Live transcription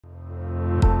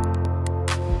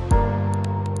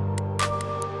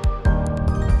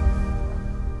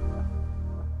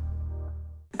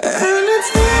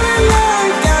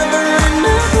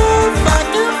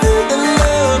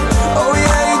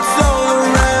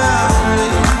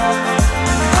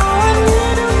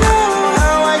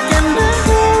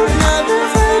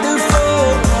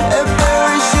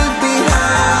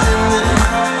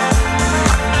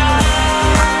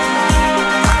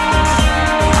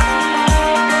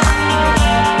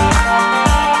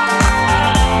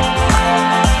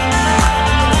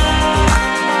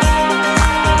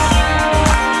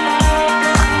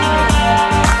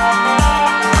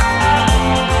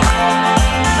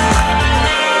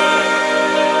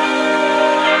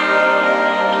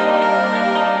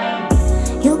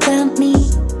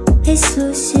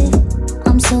elusive.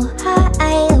 I'm so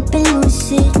high up and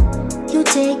lucid. You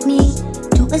take me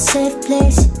to a safe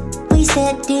place. We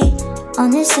steady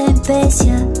on the same pace,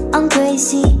 yeah. I'm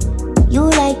crazy, you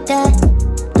like that.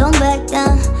 Don't back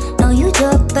down, no you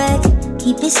drop back.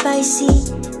 Keep it spicy,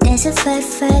 that's a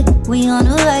fact. We on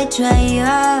the right track,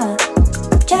 yeah.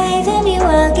 Driving me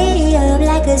wild, giddy up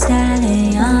like a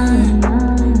stallion.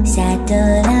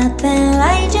 Saddle up and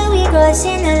ride you, we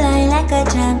crossing the line like a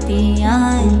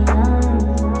champion.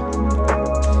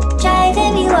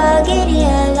 Driving me wild, giddy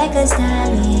up like a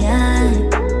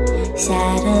stallion.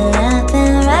 Saddle up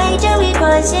and ride you, we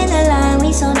crossing the line,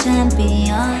 we some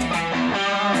champion.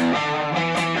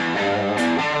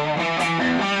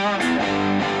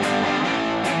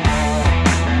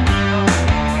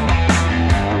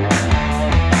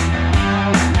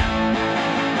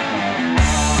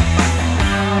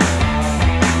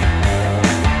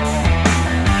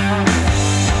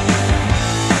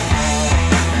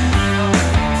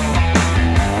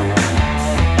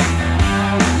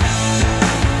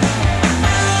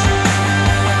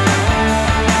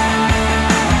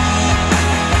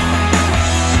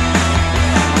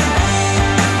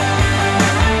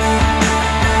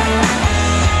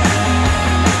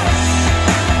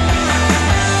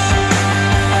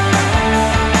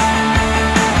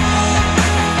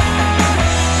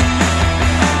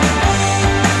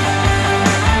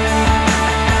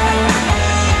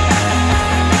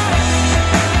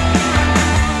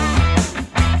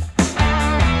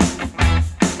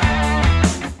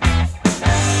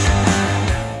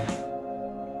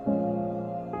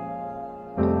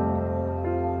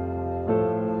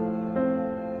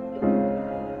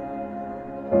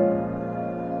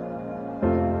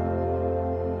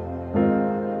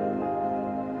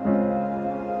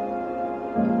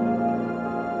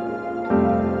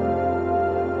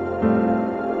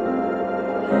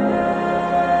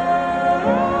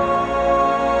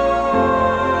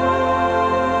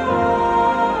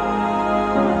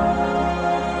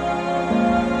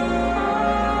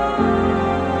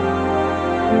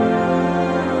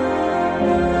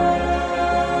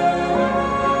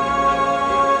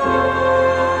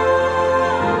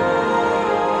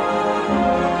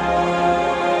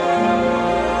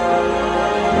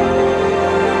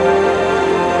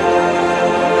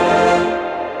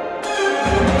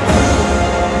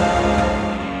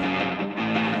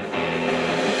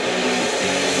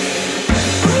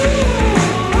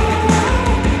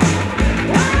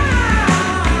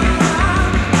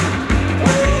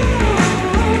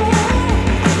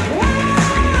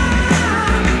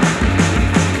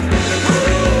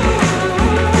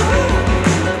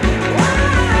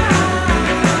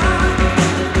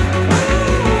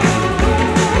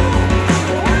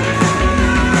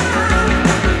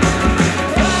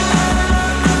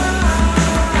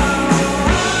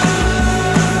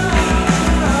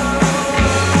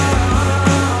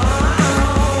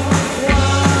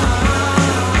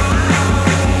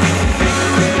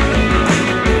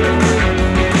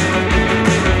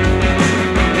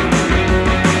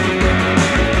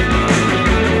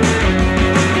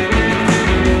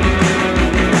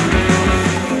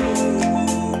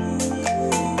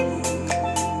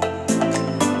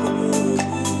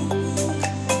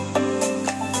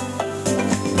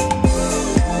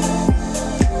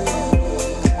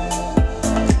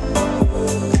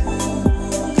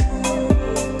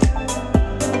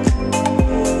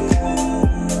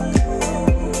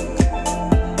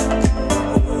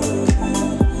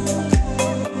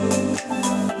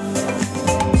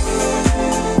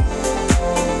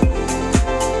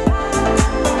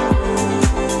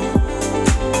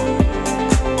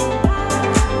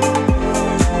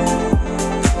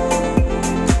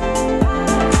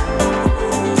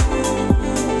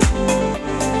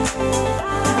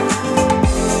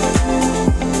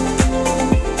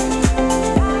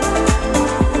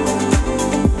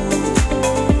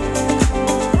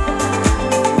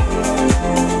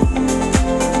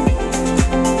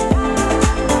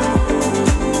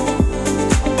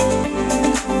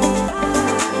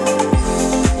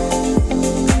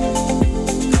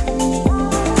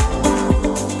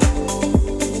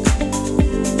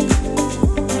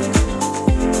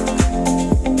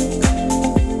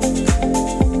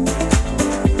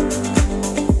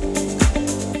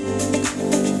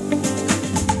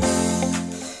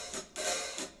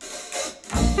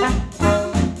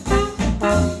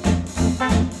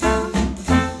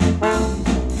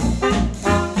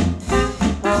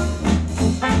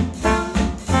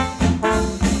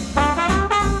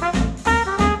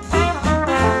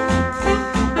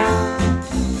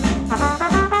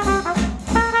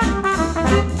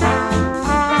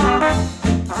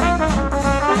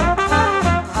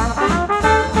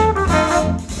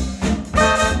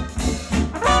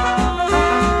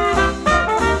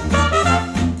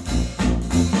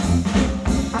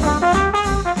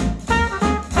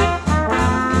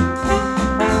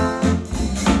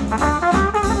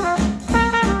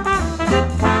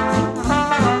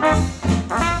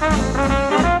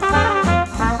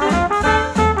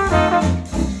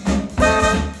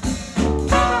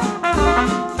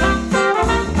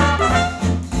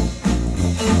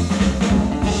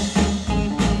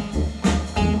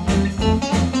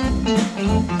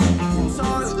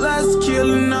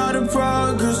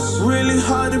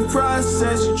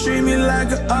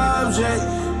 like an object.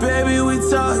 Baby, we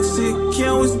toxic,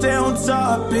 can we stay on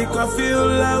topic? I feel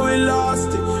like we lost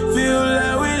it, feel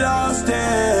like we lost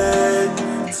it.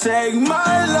 Take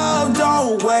my love,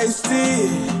 don't waste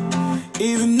it,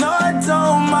 even though I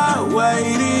don't mind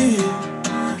waiting.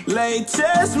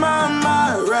 Latest, my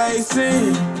mind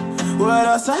racing. What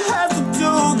else I have to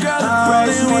do, girl? I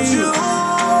only want you,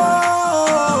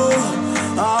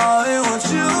 I only want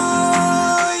you,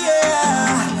 yeah.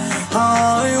 I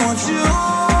only want you,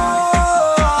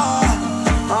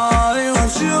 I only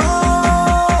want you.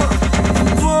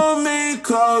 Pull me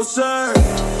closer.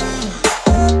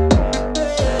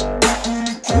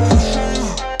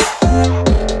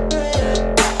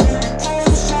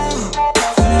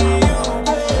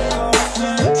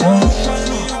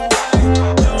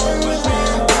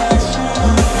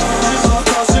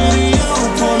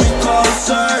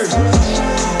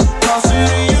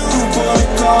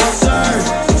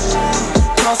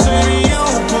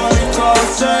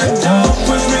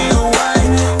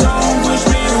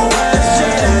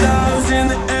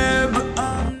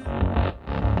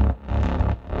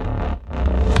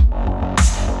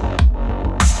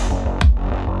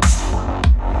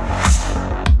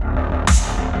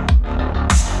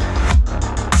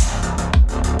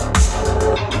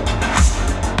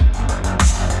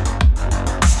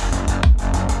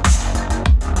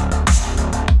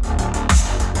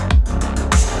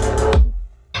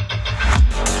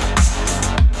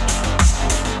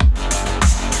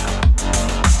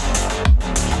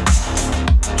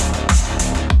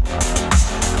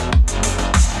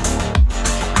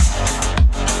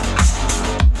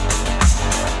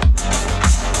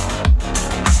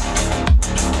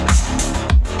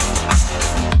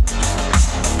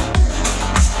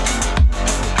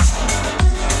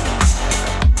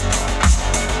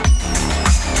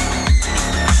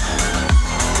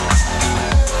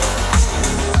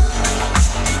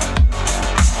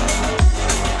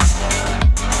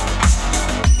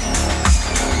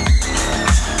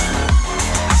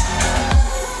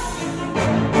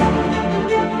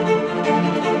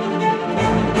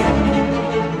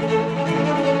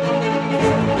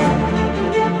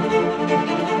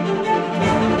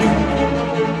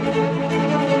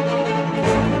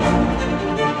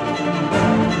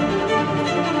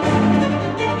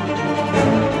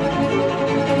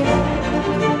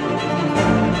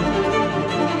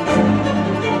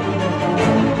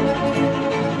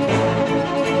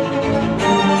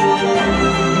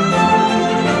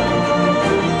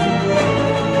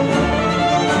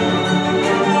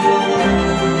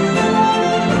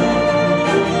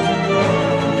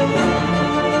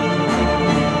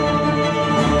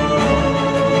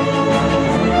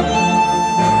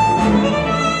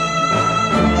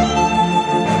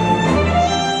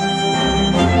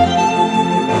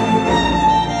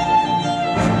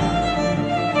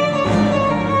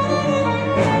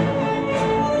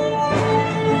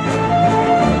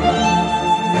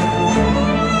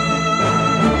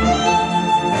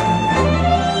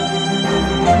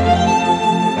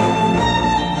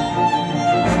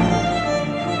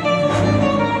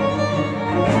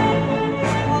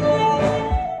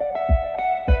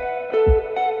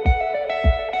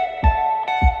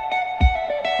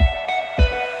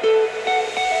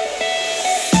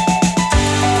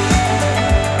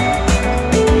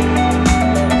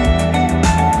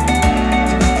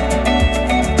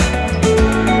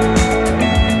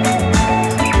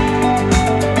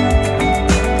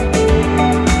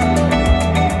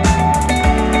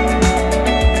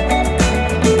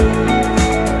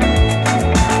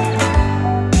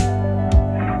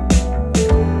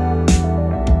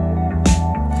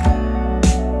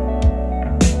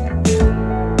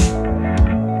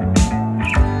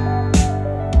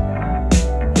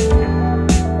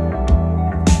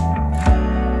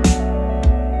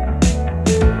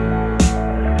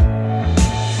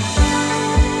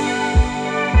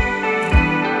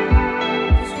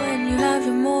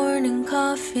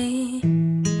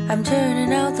 I'm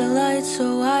turning out the lights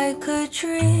so I could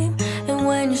dream. And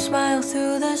when you smile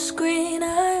through the screen,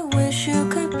 I wish you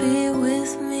could be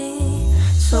with me.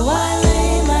 So I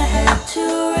lay my head to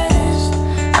rest.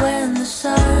 When the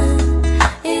sun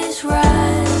is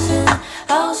rising,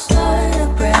 I'll start a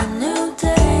brand new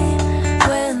day.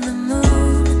 When the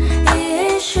moon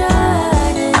is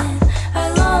shining, I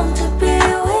long to be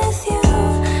with you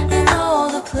in all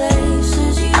the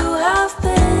places you have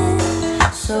been.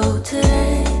 So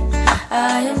today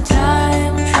I am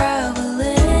time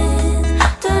traveling.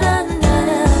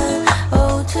 Da-da-da-da.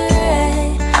 Oh,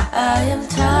 today I am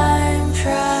time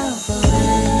traveling.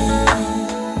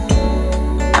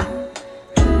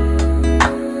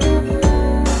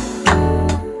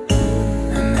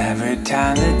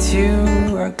 time that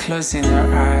you are closing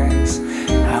your eyes,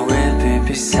 I will be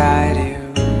beside you,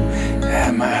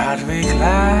 and my heart will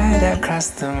glide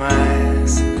across the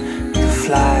miles to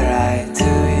fly right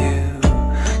to you.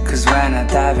 Cause when I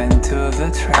dive into the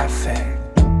traffic,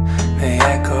 the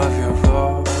echo of your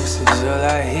voice is all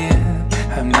I hear.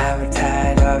 I'm never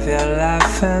tired of your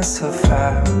laughing so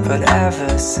far, but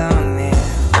ever so near.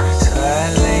 So I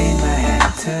lay my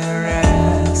head to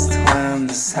rest when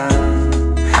the sun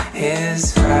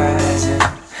is rising.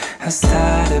 I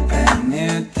start a brand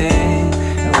new day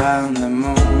around the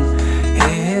moon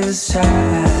is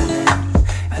shining.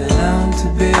 I long to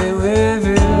be with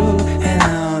you and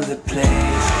all the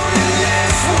place. In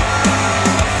this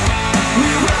world, we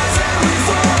rise and we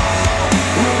fall.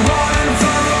 We're born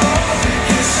from the hope it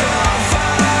can suffer.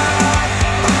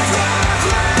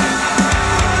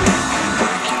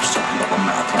 Brain keeps turning, but my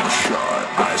mouth won't shut.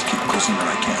 Eyes keep closing, but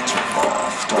I can't turn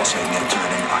off. Tossing and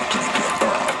turning, I can't get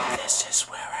up. This is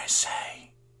where I say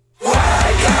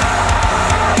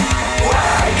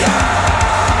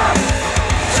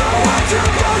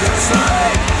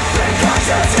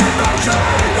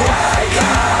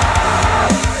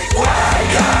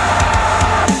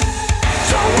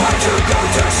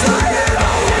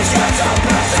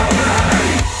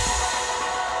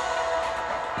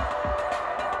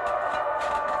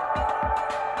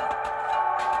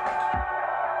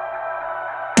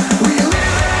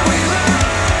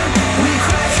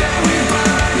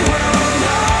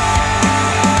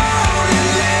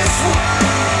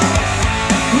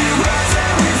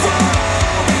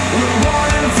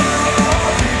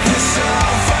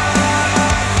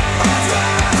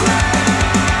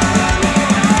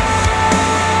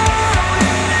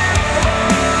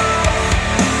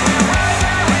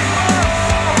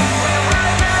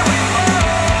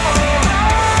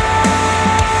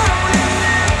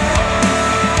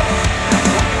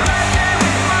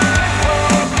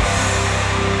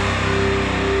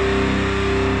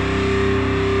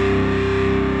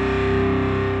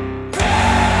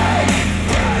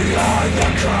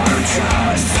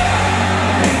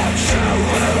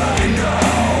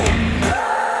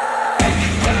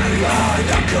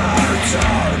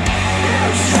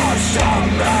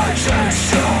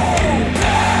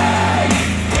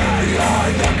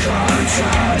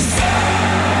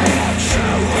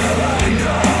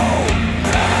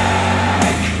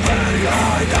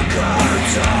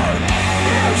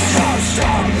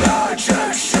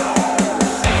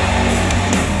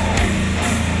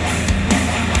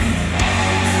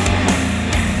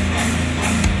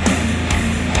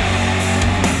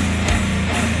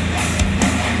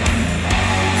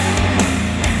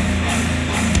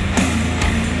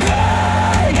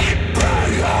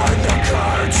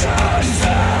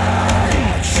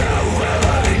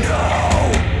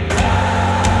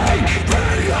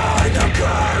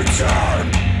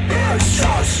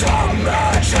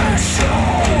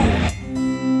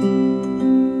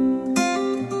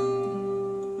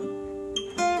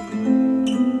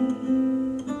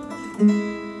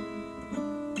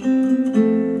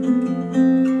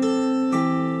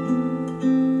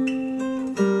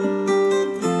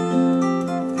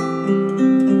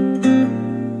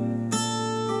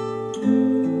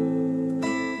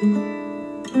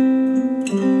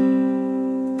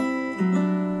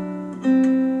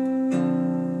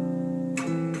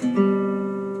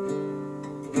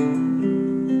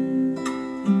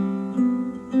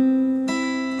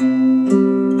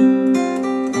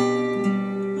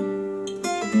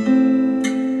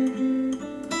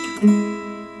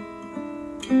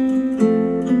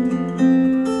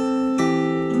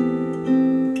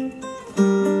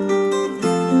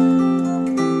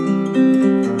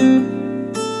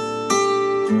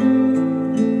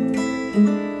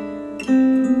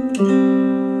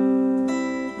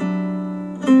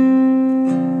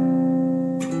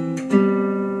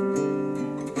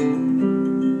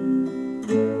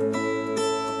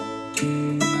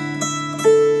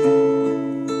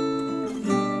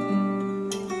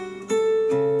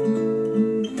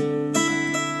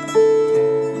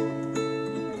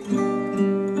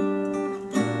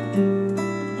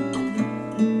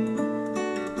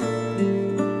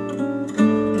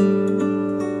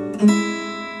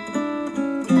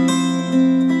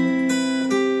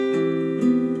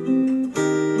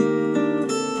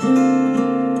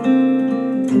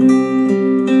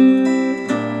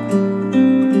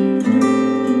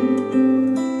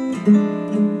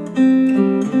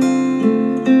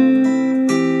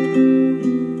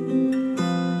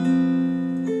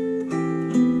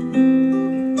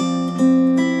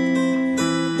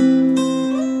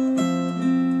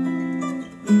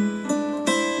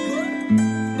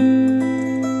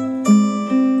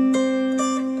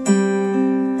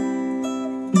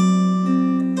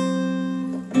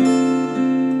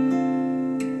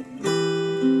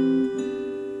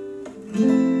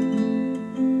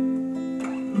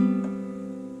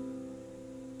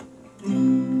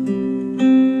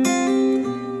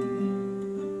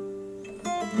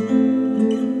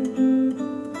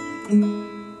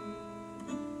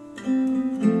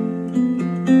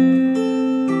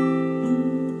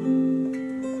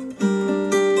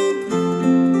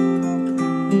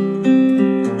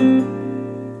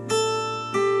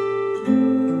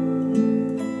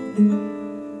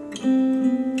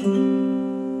you.